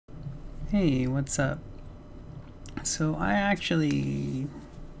Hey, what's up? So I actually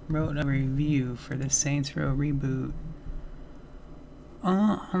wrote a review for the Saints Row Reboot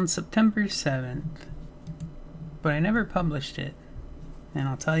on September 7th, but I never published it, and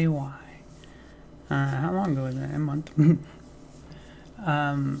I'll tell you why. How long ago was that? A month?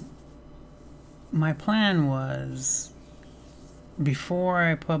 My plan was, before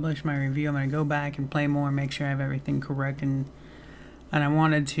I publish my review, I'm going to go back and play more, make sure I have everything correct, and I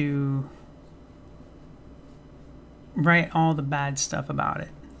wanted to write all the bad stuff about it.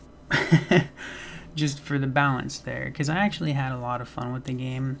 Just for the balance there, because I actually had a lot of fun with the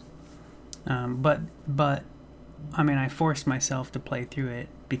game, but I mean, I forced myself to play through it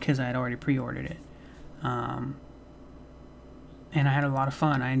because I had already pre-ordered it, and I had a lot of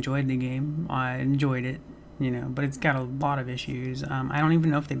fun. I enjoyed the game. I enjoyed it, but it's got a lot of issues. I don't even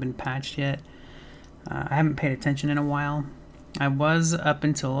know if they've been patched yet. I haven't paid attention in a while. I was up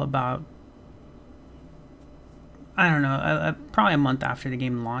until about, I don't know, probably a month after the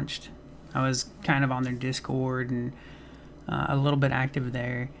game launched. I was kind of on their Discord and a little bit active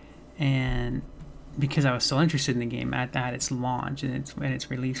there, and because I was still interested in the game at its launch and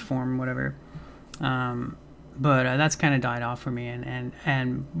its release form, whatever. But that's kind of died off for me,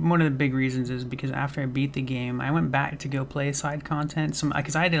 and one of the big reasons is because after I beat the game, I went back to go play side content,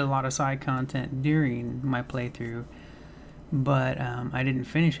 because I did a lot of side content during my playthrough, but I didn't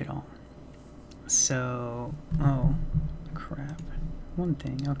finish it all. So, oh crap, one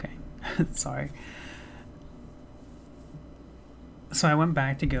thing, okay. Sorry. So I went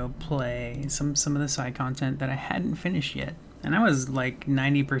back to go play some of the side content that I hadn't finished yet, and I was like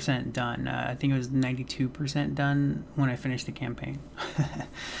 90% done. I think it was 92% done when I finished the campaign.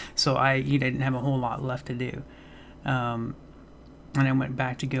 So I didn't have a whole lot left to do, and I went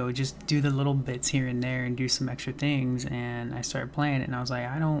back to go just do the little bits here and there and do some extra things, and I started playing it, and I was like,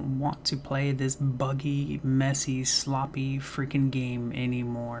 I don't want to play this buggy, messy, sloppy freaking game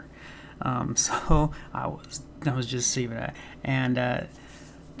anymore. So I was just leaving it, and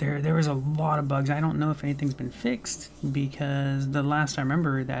there was a lot of bugs. I don't know if anything's been fixed, because the last I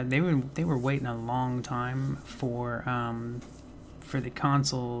remember that they were waiting a long time for the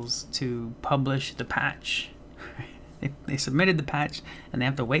consoles to publish the patch. They submitted the patch, and they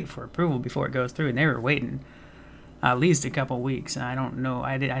have to wait for approval before it goes through, and they were waiting at least a couple weeks. And I don't know.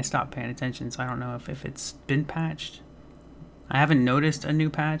 I stopped paying attention, so I don't know if it's been patched. I haven't noticed a new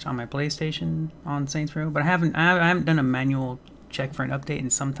patch on my PlayStation on Saints Row, but I haven't done a manual check for an update,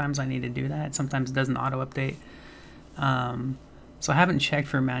 and sometimes I need to do that. Sometimes it doesn't auto update. So I haven't checked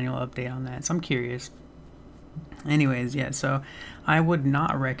for a manual update on that, so I'm curious. Anyways, yeah, so I would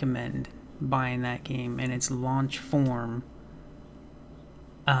not recommend buying that game in its launch form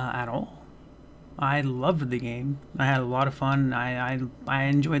at all. I loved the game. I had a lot of fun. I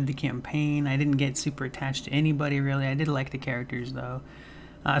enjoyed the campaign. I didn't get super attached to anybody, really. I did like the characters, though,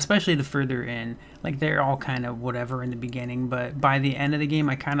 especially the further in. Like, they're all kind of whatever in the beginning, but by the end of the game,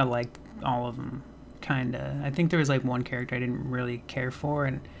 I kind of liked all of them. Kinda. I think there was like one character I didn't really care for,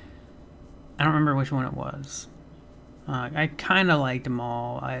 and I don't remember which one it was. I kind of liked them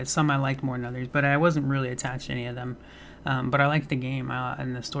all. Some I liked more than others, but I wasn't really attached to any of them. But I liked the game,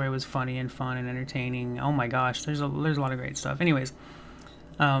 and the story was funny and fun and entertaining. Oh my gosh, there's a lot of great stuff. Anyways,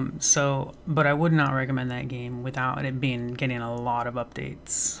 but I would not recommend that game without it getting a lot of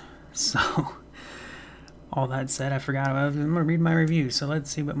updates. So, all that said, I forgot I'm gonna read my review. So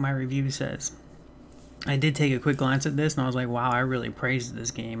let's see what my review says. I did take a quick glance at this, and I was like, wow, I really praised this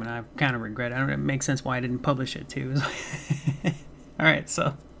game, and I kind of regret it. I don't know, it makes sense why I didn't publish it, too. Alright,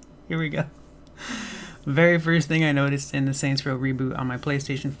 so here we go. Very first thing I noticed in the Saints Row Reboot on my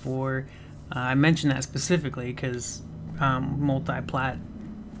PlayStation 4, I mentioned that specifically because multi-plat,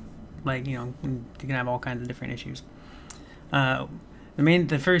 like, you can have all kinds of different issues.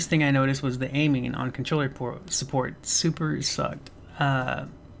 The first thing I noticed was the aiming on controller support super sucked.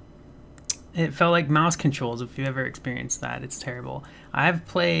 It felt like mouse controls. If you ever experienced that, it's terrible. I've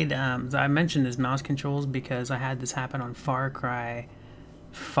played, I mentioned this mouse controls because I had this happen on Far Cry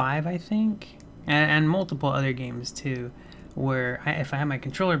 5, I think, and multiple other games too, where if I have my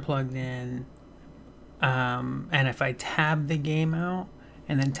controller plugged in, and if I tab the game out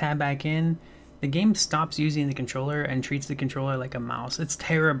and then tab back in, the game stops using the controller and treats the controller like a mouse. It's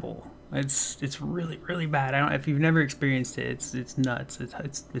terrible. It's really, really bad. If you've never experienced it, it's nuts.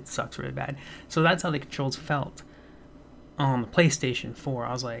 It sucks really bad. So that's how the controls felt on the PlayStation 4.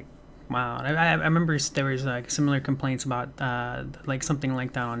 I was like, wow. I remember there was like similar complaints about like something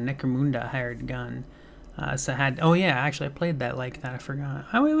like that on Necromunda Hired Gun. So I had, oh yeah, actually I played that like that. I forgot.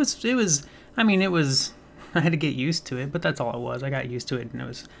 It was. I mean, it was I had to get used to it, but that's all it was. I got used to it,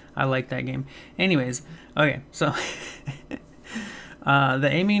 and I liked that game. Anyways, okay, so the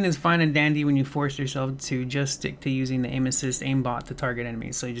aiming is fine and dandy when you force yourself to just stick to using the aim assist aimbot to target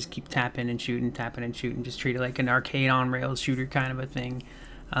enemies. So you just keep tapping and shooting, and just treat it like an arcade on rails shooter kind of a thing.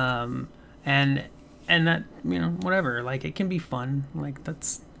 And that, you know, whatever, like, it can be fun. Like,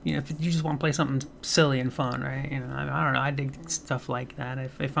 that's, you know, if you just want to play something silly and fun, right? You know, I don't know, I dig stuff like that.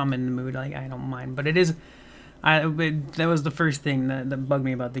 If I'm in the mood, like, I don't mind. But it is, that was the first thing that bugged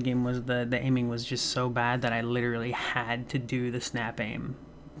me about the game, was the aiming was just so bad that I literally had to do the snap aim.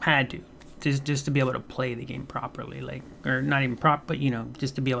 Had to. Just to be able to play the game properly. Like, or not even but, you know,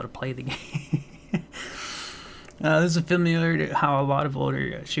 just to be able to play the game. This is familiar to how a lot of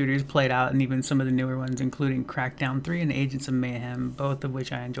older shooters played out, and even some of the newer ones, including Crackdown 3 and Agents of Mayhem, both of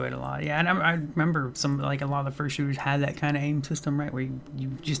which I enjoyed a lot. Yeah, and I remember like a lot of the first shooters had that kind of aim system, right, where you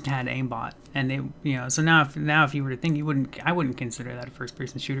just had aimbot, and it, you know, so now if you were to think, I wouldn't consider that a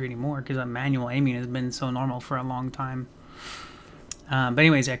first-person shooter anymore, because manual aiming has been so normal for a long time. But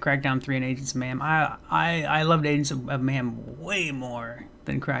anyways, yeah, Crackdown 3 and Agents of Mayhem. I loved Agents of Mayhem way more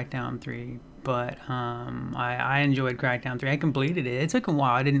than Crackdown 3. But I enjoyed Crackdown 3. I completed it. It took a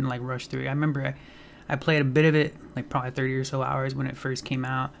while. I didn't like rush through it. I remember I played a bit of it, like probably 30 or so hours when it first came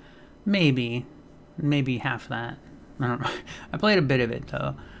out. Maybe half that. I don't know. I played a bit of it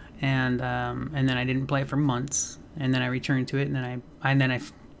though, and then I didn't play it for months. And then I returned to it, and then I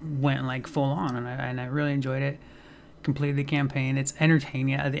went like full on, and I really enjoyed it. Completed the campaign. It's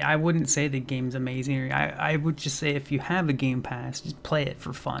entertaining. I wouldn't say the game's amazing. I would just say, if you have a Game Pass, just play it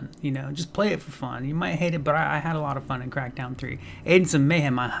for fun. You know, just play it for fun. You might hate it, but I had a lot of fun in Crackdown 3. Agents of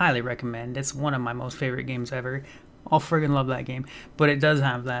Mayhem, I highly recommend. It's one of my most favorite games ever. I'll friggin' love that game. But it does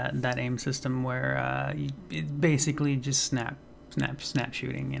have that aim system where it basically just snap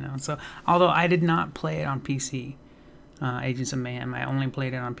shooting, you know. So, although I did not play it on PC, Agents of Mayhem, I only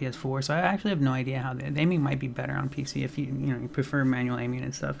played it on PS4, so I actually have no idea how the aiming might be better on PC if you prefer manual aiming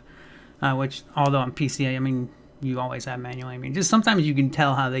and stuff. Which, although on PC, I mean, you always have manual aiming. Just sometimes you can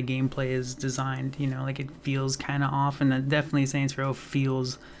tell how the gameplay is designed. You know, like it feels kind of off, and that definitely Saints Row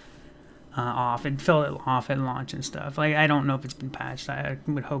feels off. It felt off at launch and stuff. Like, I don't know if it's been patched. I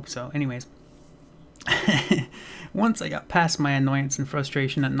would hope so. Anyways. Once I got past my annoyance and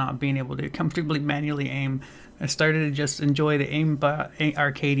frustration at not being able to comfortably manually aim, I started to just enjoy the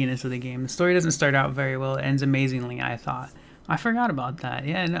arcadiness of the game. The story doesn't start out very well. It ends amazingly, I thought. I forgot about that.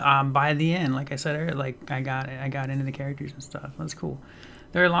 Yeah, and, by the end, like I said earlier, like I got into the characters and stuff. That's cool.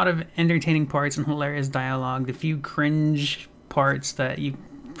 There are a lot of entertaining parts and hilarious dialogue. The few cringe parts that you've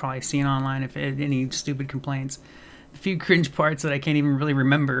probably seen online, if any stupid complaints. The few cringe parts that I can't even really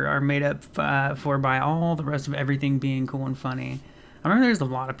remember are made up for by all the rest of everything being cool and funny. I remember there's a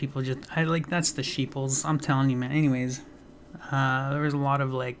lot of people that's the sheeples. I'm telling you, man. Anyways, there was a lot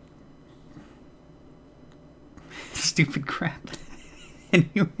of like stupid crap.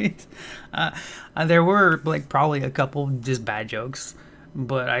 Anyways, there were like probably a couple just bad jokes,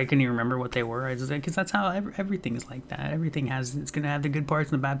 but I couldn't even remember what they were. I just, because that's how everything is like that. It's gonna have the good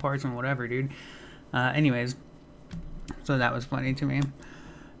parts and the bad parts and whatever, dude. Anyways. So that was funny to me.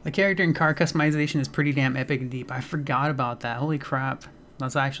 The character and car customization is pretty damn epic and deep. I forgot about that. Holy crap.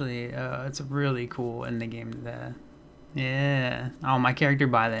 That's actually, it's really cool in the game. Yeah. Oh, my character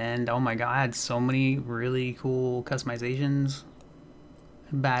by the end. Oh my god, I had so many really cool customizations.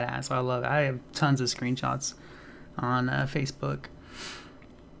 Badass. I love it. I have tons of screenshots on Facebook.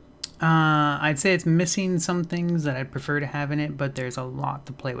 I'd say it's missing some things that I'd prefer to have in it, but there's a lot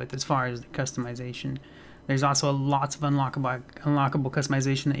to play with as far as the customization. There's also lots of unlockable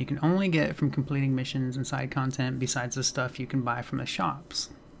customization that you can only get from completing missions and side content, besides the stuff you can buy from the shops.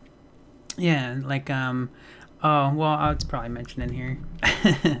 Yeah, like, oh, well, it's probably mentioned in here.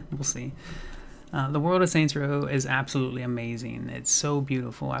 We'll see. The world of Saints Row is absolutely amazing. It's so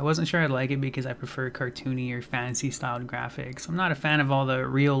beautiful. I wasn't sure I'd like it because I prefer cartoony or fantasy-styled graphics. I'm not a fan of all the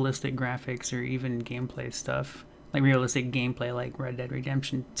realistic graphics or even gameplay stuff. Like realistic gameplay like Red Dead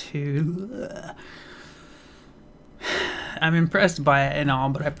Redemption 2. I'm impressed by it and all,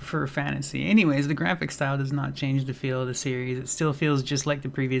 but I prefer fantasy. Anyways, the graphic style does not change the feel of the series. It still feels just like the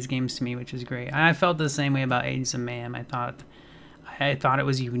previous games to me, which is great. I felt the same way about Agents of Mayhem. I thought it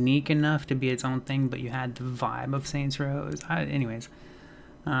was unique enough to be its own thing, but you had the vibe of Saints Row. Anyways,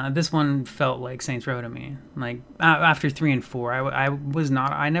 this one felt like Saints Row to me. Like after 3 and 4,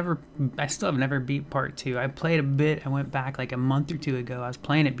 I still have never beat Part 2. I played a bit. I went back like a month or two ago. I was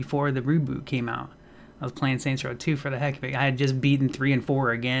playing it before the reboot came out. I was playing Saints Row 2 for the heck of it. I had just beaten 3 and 4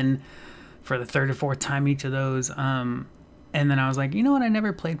 again for the third or fourth time each of those. And then I was like, you know what? I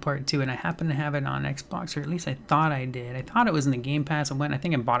never played part 2, and I happen to have it on Xbox, or at least I thought I did. I thought it was in the Game Pass. I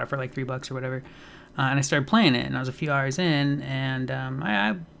think I bought it for like $3 or whatever. And I started playing it, and I was a few hours in, and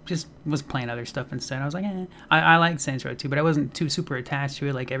I just was playing other stuff instead. I was like, I liked Saints Row 2, but I wasn't too super attached to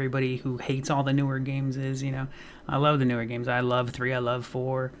it like everybody who hates all the newer games is, you know. I love the newer games. I love 3, I love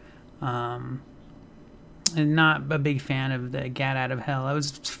 4. And not a big fan of the Gat Out of Hell. It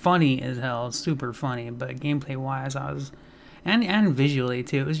was funny as hell, super funny, but gameplay-wise, I was... And visually,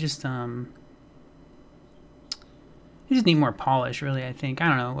 too. It was just, you just need more polish, really, I think. I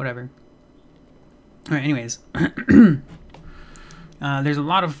don't know, whatever. Alright, anyways. There's a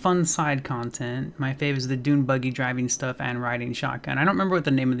lot of fun side content. My fave is the dune buggy driving stuff and riding shotgun. I don't remember what the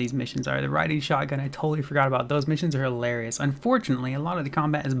name of these missions are. The riding shotgun, I totally forgot about. Those missions are hilarious. Unfortunately, a lot of the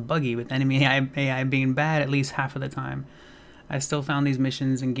combat is buggy, with enemy AI being bad at least half of the time. I still found these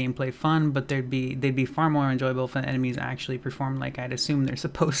missions and gameplay fun, but they'd be far more enjoyable if the enemies actually performed like I'd assume they're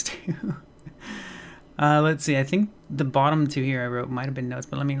supposed to. Let's see. I think the bottom 2 here I wrote might have been notes,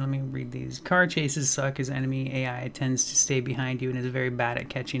 but let me read these. Car chases suck as enemy AI tends to stay behind you and is very bad at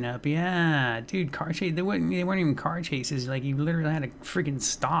catching up. Yeah, dude, car chase. They weren't even car chases. Like, you literally had to freaking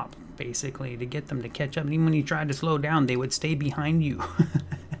stop basically to get them to catch up. And even when you tried to slow down, they would stay behind you.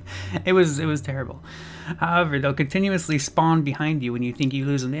 It was terrible. However, they'll continuously spawn behind you when you think you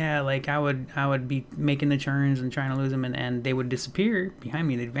lose them. Yeah, like I would be making the turns and trying to lose them, and they would disappear behind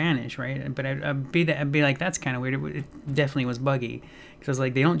me. They'd vanish, right? But I'd be like, that's kind of weird. It definitely was buggy, because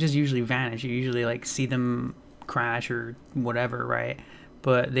like they don't just usually vanish. You usually like see them crash or whatever, right?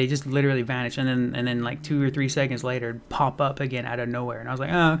 But they just literally vanish, and then like 2 or 3 seconds later, pop up again out of nowhere, and I was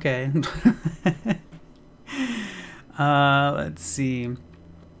like, oh, okay. Let's see.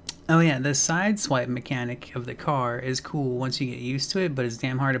 Oh yeah, the side swipe mechanic of the car is cool once you get used to it, but it's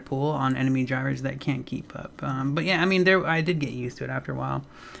damn hard to pull on enemy drivers that can't keep up. But yeah, I mean, I did get used to it after a while.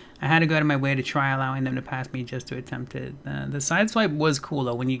 I had to go out of my way to try allowing them to pass me just to attempt it. The side swipe was cool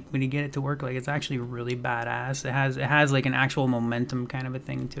though. When you get it to work, like, it's actually really badass. It has like an actual momentum kind of a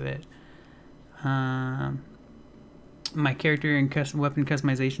thing to it. My character and weapon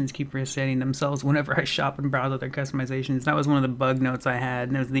customizations keep resetting themselves whenever I shop and browse other customizations. That was one of the bug notes I had,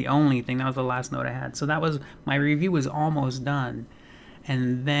 and it was the only thing. That was the last note I had. So that was, my review was almost done,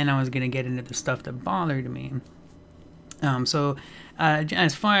 and then I was going to get into the stuff that bothered me.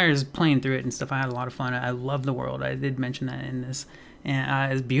 As far as playing through it and stuff, I had a lot of fun. I love the world. I did mention that in this.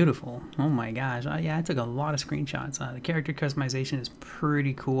 And it's beautiful. Oh my gosh. Yeah, I took a lot of screenshots. The character customization is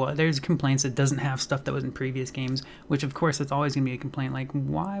pretty cool. There's complaints it doesn't have stuff that was in previous games, which of course it's always going to be a complaint. Like,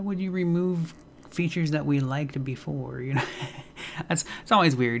 why would you remove features that we liked before? You know, it's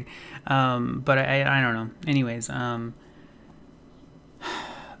always weird. But I don't know. Anyways,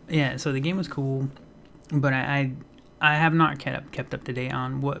 yeah. So the game was cool, but I have not kept up to date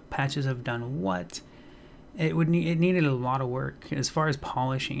on what patches have done what. It needed a lot of work as far as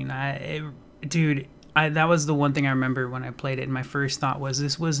polishing. That was the one thing I remember when I played it. And my first thought was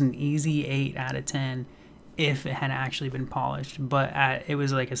this was an easy 8 out of 10 if it had actually been polished. But it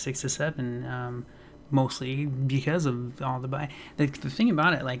was like a 6 to 7, mostly because of all the thing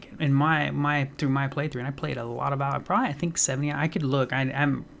about it. Like in my playthrough, and I played a lot about it. Probably I think 70. I could look. I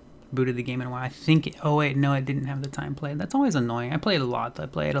haven't booted the game in a while. I think, oh wait, no, I didn't have the time played. That's always annoying. I played a lot.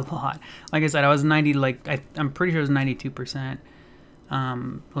 Like I said, I was 90, like I'm pretty sure it was 92%,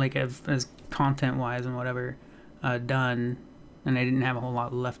 like as content wise and whatever, done, and I didn't have a whole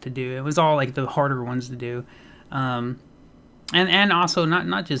lot left to do. It was all like the harder ones to do, and also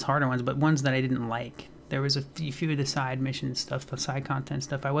not just harder ones, but ones that I didn't like. There was a few of the side mission stuff, the side content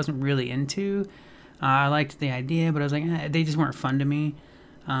stuff I wasn't really into. I liked the idea, but I was like, they just weren't fun to me.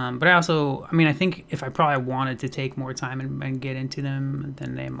 But I think if I probably wanted to take more time and get into them,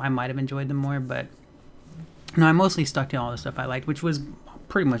 then I might have enjoyed them more. But no, I mostly stuck to all the stuff I liked, which was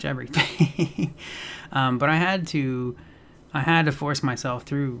pretty much everything. But I had to force myself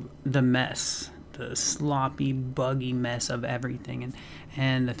through the mess, the sloppy, buggy mess of everything.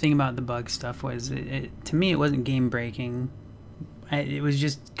 And the thing about the bug stuff was, to me, it wasn't game breaking. It was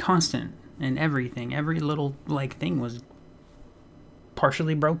just constant, and everything, every little like thing was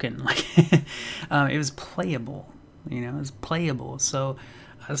partially broken. Like it was playable, you know. It was playable. So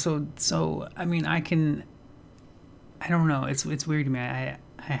I mean, I don't know, it's weird to me. I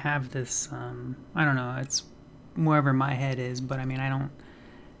have this I don't know, it's wherever my head is, but I mean,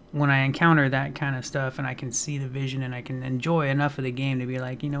 when I encounter that kind of stuff and I can see the vision and I can enjoy enough of the game to be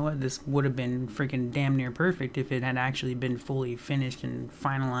like, you know what, this would have been freaking damn near perfect if it had actually been fully finished and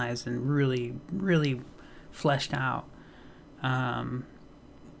finalized and really fleshed out.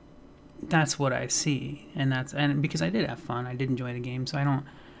 that's what I see, and because I did have fun, I did enjoy the game. So I don't.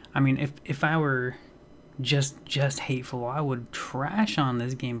 I mean, if I were just hateful, I would trash on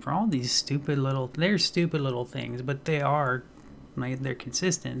this game for all these stupid little. They're stupid little things, but they are, like, they're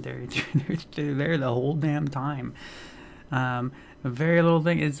consistent. They're there the whole damn time. A very little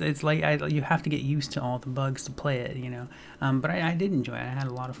thing. It's like you have to get used to all the bugs to play it, you know. But I did enjoy it. I had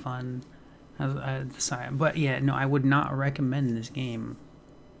a lot of fun. But yeah, no, I would not recommend this game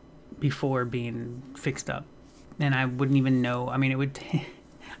before being fixed up, and I wouldn't even know. I mean, it would.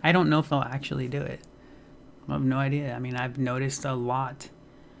 I don't know if they'll actually do it. I have no idea. I mean, I've noticed a lot.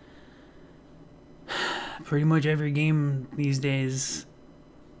 Pretty much every game these days,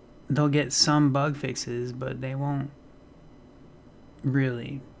 they'll get some bug fixes, but they won't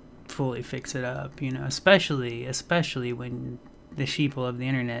really fully fix it up, you know. Especially when the sheeple of the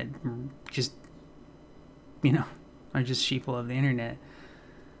internet just, you know, are just sheeple of the internet.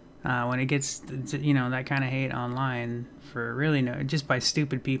 When it gets, you know, that kind of hate online for really just by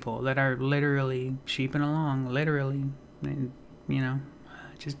stupid people that are literally sheeping along, literally, and, you know,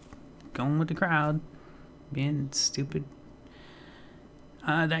 just going with the crowd, being stupid.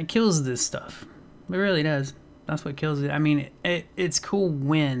 That kills this stuff. It really does. That's what kills it. I mean, it's cool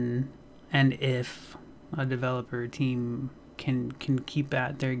when and if a developer team can keep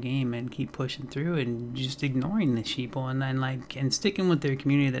at their game and keep pushing through and just ignoring the sheeple and then and sticking with their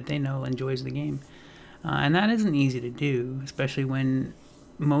community that they know enjoys the game. And that isn't easy to do, especially when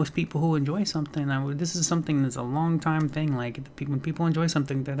most people who enjoy something, this is something that's a long time thing. Like, when people enjoy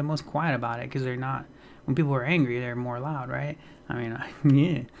something, they're the most quiet about it because they're not. When people are angry, they're more loud, right? I mean,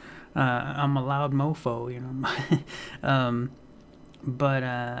 yeah, I'm a loud mofo, you know.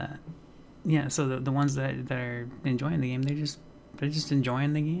 Yeah, so the ones that are enjoying the game, they're just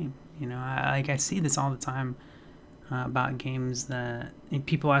enjoying the game, you know. I see this all the time about games that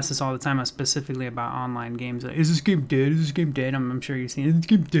people ask this all the time, specifically about online games. Like, is this game dead? Is this game dead? I'm sure you've seen, is this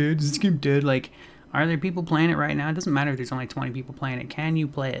game dead? Is this game dead? Like, are there people playing it right now? It doesn't matter if there's only 20 people playing it. Can you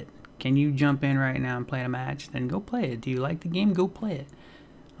play it? Can you jump in right now and play a match? Then go play it. Do you like the game? Go play it.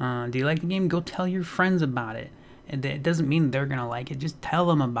 Do you like the game? Go tell your friends about it. And it doesn't mean they're gonna like it. Just tell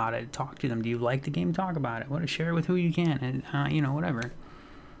them about it. Talk to them. Do you like the game? Talk about it. Share it with who you can, and you know, whatever.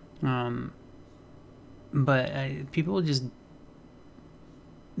 But people just,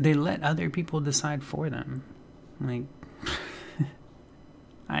 they let other people decide for them. Like,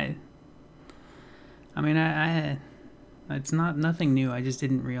 I mean, it's nothing new. I just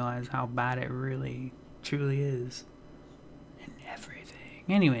didn't realize how bad it really, truly is. And everything.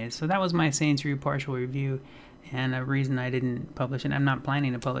 Anyways, so that was my Saints Row partial review. And a reason I didn't publish it. I'm not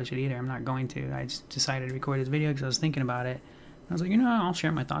planning to publish it either. I'm not going to. I just decided to record this video because I was thinking about it. I was like, you know, I'll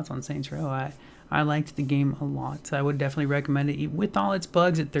share my thoughts on Saints Row. I liked the game a lot. I would definitely recommend it with all its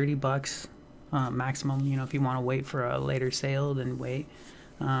bugs at $30 maximum. You know, if you want to wait for a later sale, then wait.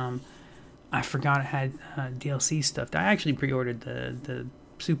 I forgot it had DLC stuff. I actually pre-ordered the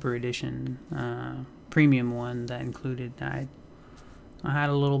Super Edition premium one that included. I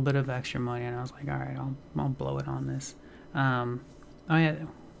had a little bit of extra money, and I was like, all right, I'll blow it on this. Oh yeah,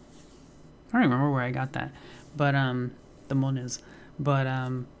 I don't remember where I got that, but the Moniz, but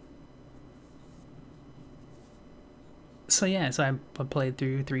so yeah, so I played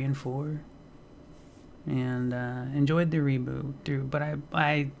through 3 and 4, and enjoyed the reboot through. But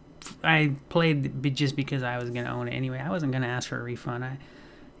I played just because I was gonna own it anyway. I wasn't gonna ask for a refund.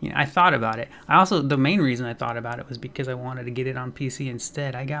 I thought about it. The main reason I thought about it was because I wanted to get it on PC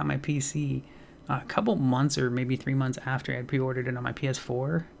instead. I got my PC a couple months or maybe 3 months after I had pre-ordered it on my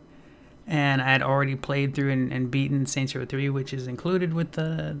PS4. And I had already played through and beaten Saints Row 3, which is included with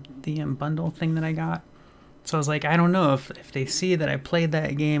the bundle thing that I got. So I was like, I don't know if they see that I played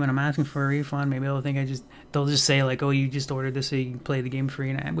that game and I'm asking for a refund, maybe they'll think they'll just say like, oh, you just ordered this so you can play the game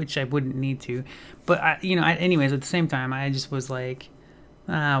free, which I wouldn't need to. But anyways, at the same time, I just was like,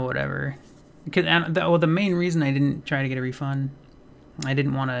 whatever. Because the main reason I didn't try to get a refund, I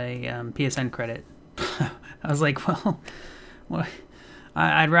didn't want a PSN credit. I was like, well,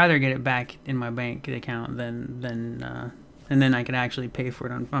 I'd rather get it back in my bank account than and then I could actually pay for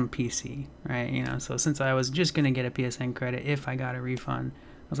it on PC, right? You know, so since I was just gonna get a PSN credit if I got a refund,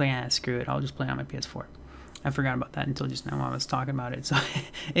 I was like, screw it, I'll just play on my PS4. I forgot about that until just now while I was talking about it. So,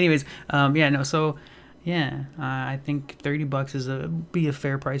 anyways, yeah, no, so. Yeah, I think $30 is be a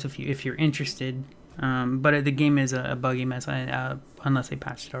fair price if you're interested. But the game is a buggy mess, unless they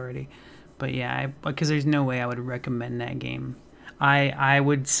patched it already. But yeah, because there's no way I would recommend that game. I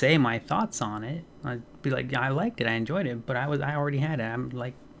would say my thoughts on it. I'd be like, I liked it, I enjoyed it, but I already had it. I'm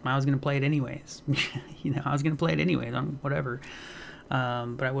like, I was gonna play it anyways. You know, I was gonna play it anyways. Whatever.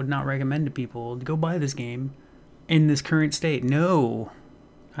 But I would not recommend to people to go buy this game in this current state. No,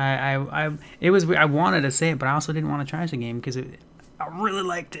 it was. I wanted to say it, but I also didn't want to trash the game because I really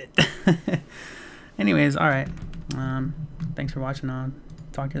liked it. Anyways, all right. Thanks for watching. I'll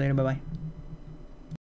talk to you later. Bye bye.